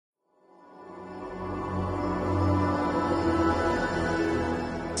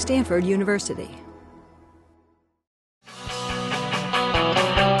Stanford University.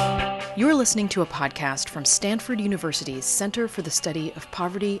 You're listening to a podcast from Stanford University's Center for the Study of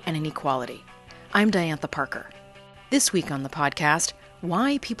Poverty and Inequality. I'm Diantha Parker. This week on the podcast,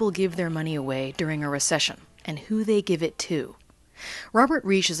 why people give their money away during a recession and who they give it to. Robert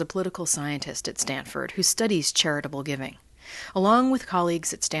Reich is a political scientist at Stanford who studies charitable giving. Along with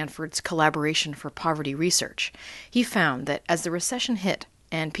colleagues at Stanford's Collaboration for Poverty Research, he found that as the recession hit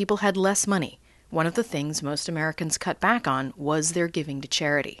and people had less money, one of the things most Americans cut back on was their giving to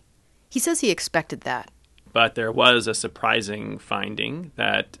charity. He says he expected that. But there was a surprising finding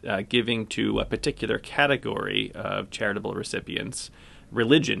that giving to a particular category of charitable recipients,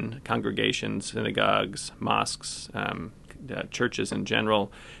 religion, congregations, synagogues, mosques, churches in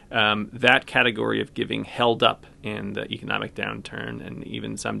general, that category of giving held up in the economic downturn, and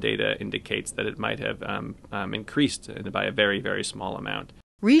even some data indicates that it might have increased by a very, very small amount.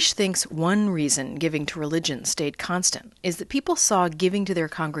 Reich thinks one reason giving to religion stayed constant is that people saw giving to their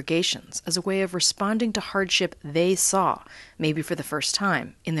congregations as a way of responding to hardship they saw, maybe for the first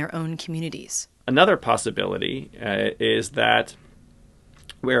time, in their own communities. Another possibility is that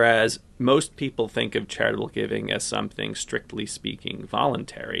whereas most people think of charitable giving as something, strictly speaking,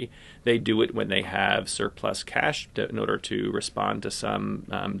 voluntary, they do it when they have surplus cash in order to respond to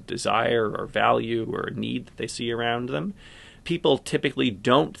some desire or value or need that they see around them. People typically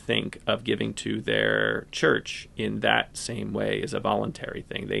don't think of giving to their church in that same way as a voluntary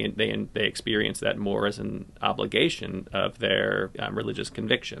thing. They experience that more as an obligation of their religious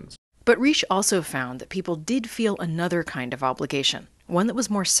convictions. But Reich also found that people did feel another kind of obligation, one that was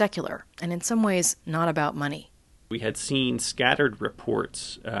more secular and in some ways not about money. We had seen scattered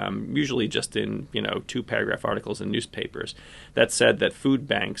reports, usually just in 2-paragraph articles in newspapers, that said that food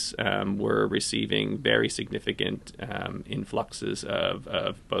banks were receiving very significant influxes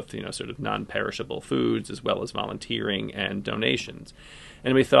of both sort of non-perishable foods as well as volunteering and donations.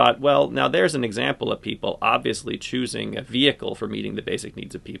 And we thought, well, now there's an example of people obviously choosing a vehicle for meeting the basic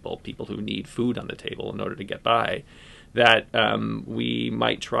needs of people who need food on the table in order to get by, that we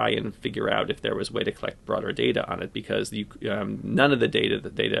might try and figure out if there was a way to collect broader data on it, because none of the data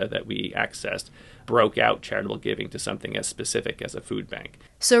that we accessed broke out charitable giving to something as specific as a food bank.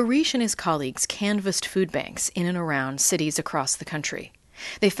 So Reich and his colleagues canvassed food banks in and around cities across the country.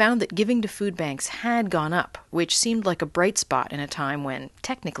 They found that giving to food banks had gone up, which seemed like a bright spot in a time when,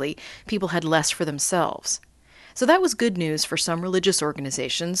 technically, people had less for themselves. So that was good news for some religious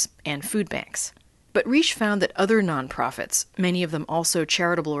organizations and food banks. But Reich found that other nonprofits, many of them also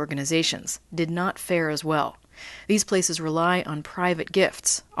charitable organizations, did not fare as well. These places rely on private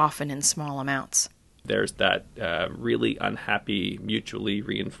gifts, often in small amounts. There's that really unhappy, mutually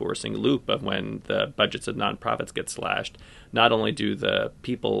reinforcing loop of when the budgets of nonprofits get slashed. Not only do the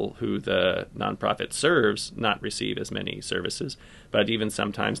people who the nonprofit serves not receive as many services, but even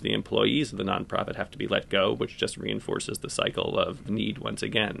sometimes the employees of the nonprofit have to be let go, which just reinforces the cycle of need once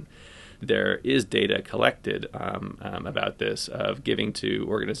again. There is data collected about this, of giving to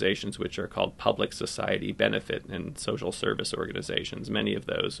organizations which are called public society benefit and social service organizations. Many of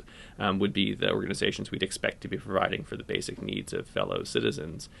those would be the organizations we'd expect to be providing for the basic needs of fellow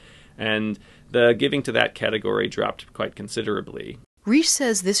citizens. And the giving to that category dropped quite considerably. Reich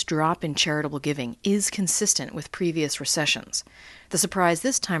says this drop in charitable giving is consistent with previous recessions. The surprise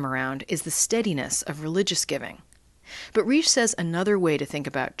this time around is the steadiness of religious giving. But Reich says another way to think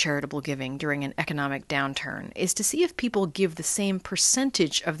about charitable giving during an economic downturn is to see if people give the same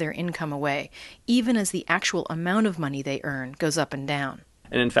percentage of their income away, even as the actual amount of money they earn goes up and down.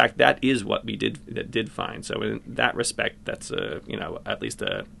 And in fact, that is what we did find. So in that respect, that's at least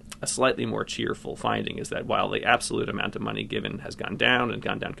a slightly more cheerful finding, is that while the absolute amount of money given has gone down and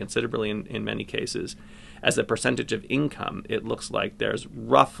gone down considerably in many cases, as a percentage of income, it looks like there's,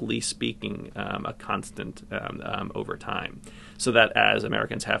 roughly speaking, a constant over time. So that as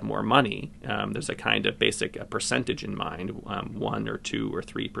Americans have more money, there's a kind of basic percentage in mind, 1 or 2 or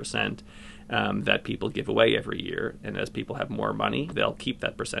 3%, that people give away every year. And as people have more money, they'll keep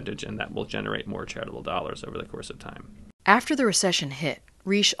that percentage, and that will generate more charitable dollars over the course of time. After the recession hit,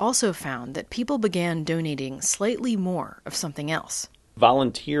 Reich also found that people began donating slightly more of something else.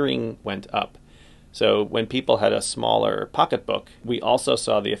 Volunteering went up. So when people had a smaller pocketbook, we also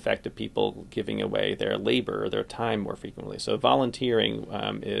saw the effect of people giving away their labor or their time more frequently. So volunteering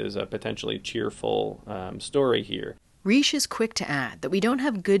is a potentially cheerful story here. Reich is quick to add that we don't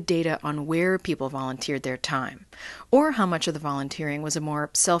have good data on where people volunteered their time, or how much of the volunteering was a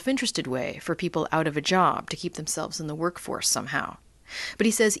more self-interested way for people out of a job to keep themselves in the workforce somehow. But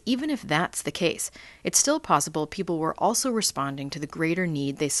he says even if that's the case, it's still possible people were also responding to the greater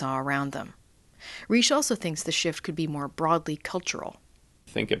need they saw around them. Reich also thinks the shift could be more broadly cultural.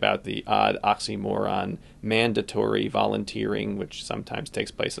 Think about the odd oxymoron mandatory volunteering, which sometimes takes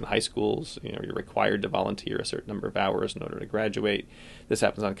place in high schools. You're required to volunteer a certain number of hours in order to graduate. This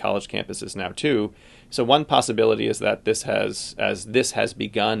happens on college campuses now too. So one possibility is that this has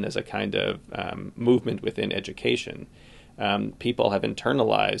begun as a kind of movement within education. People have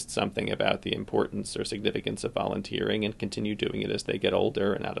internalized something about the importance or significance of volunteering and continue doing it as they get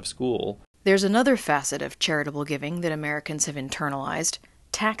older and out of school. There's another facet of charitable giving that Americans have internalized: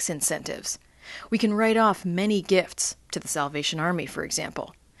 tax incentives. We can write off many gifts, to the Salvation Army, for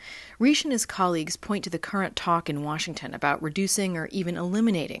example. Reich and his colleagues point to the current talk in Washington about reducing or even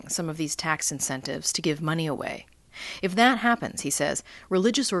eliminating some of these tax incentives to give money away. If that happens, he says,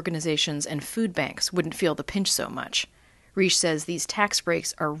 religious organizations and food banks wouldn't feel the pinch so much. Reich says these tax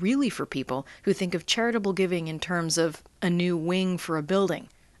breaks are really for people who think of charitable giving in terms of a new wing for a building,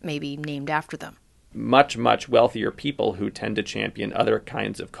 maybe named after them. Much, much wealthier people who tend to champion other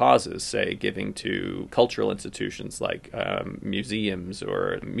kinds of causes, say giving to cultural institutions like museums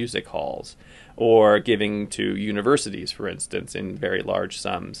or music halls, or giving to universities, for instance, in very large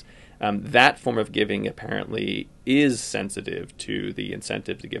sums. That form of giving apparently is sensitive to the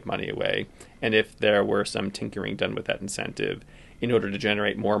incentive to give money away. And if there were some tinkering done with that incentive in order to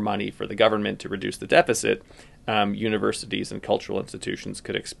generate more money for the government to reduce the deficit, universities and cultural institutions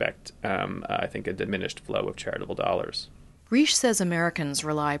could expect, I think, a diminished flow of charitable dollars. Reich says Americans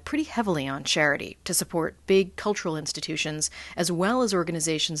rely pretty heavily on charity to support big cultural institutions as well as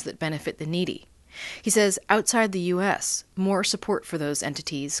organizations that benefit the needy. He says outside the U.S., more support for those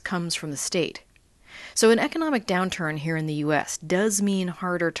entities comes from the state. So an economic downturn here in the U.S. does mean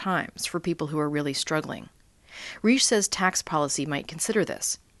harder times for people who are really struggling. Reich says tax policy might consider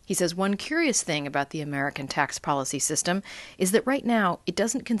this. He says one curious thing about the American tax policy system is that right now it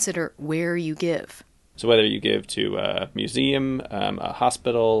doesn't consider where you give. So whether you give to a museum, a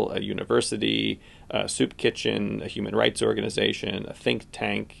hospital, a university, a soup kitchen, a human rights organization, a think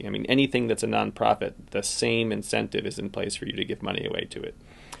tank, anything that's a nonprofit, the same incentive is in place for you to give money away to it.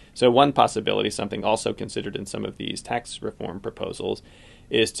 So one possibility, something also considered in some of these tax reform proposals,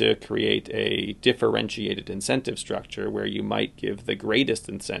 is to create a differentiated incentive structure where you might give the greatest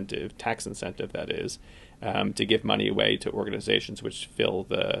incentive, tax incentive that is, to give money away to organizations which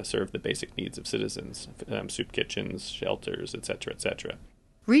serve the basic needs of citizens, soup kitchens, shelters, etc., etc.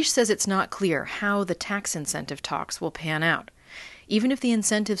 Reich says it's not clear how the tax incentive talks will pan out. Even if the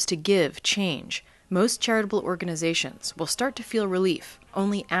incentives to give change, most charitable organizations will start to feel relief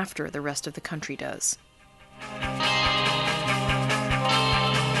only after the rest of the country does.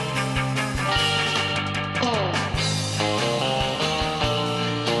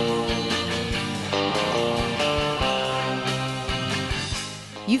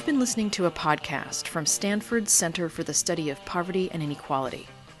 You've been listening to a podcast from Stanford's Center for the Study of Poverty and Inequality.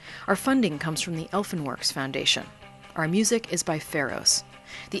 Our funding comes from the Elfenworks Foundation. Our music is by Pharos.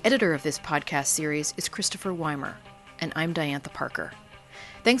 The editor of this podcast series is Christopher Weimer, and I'm Diantha Parker.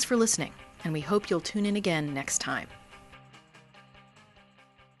 Thanks for listening, and we hope you'll tune in again next time.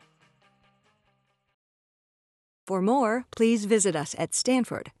 For more, please visit us at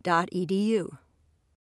stanford.edu.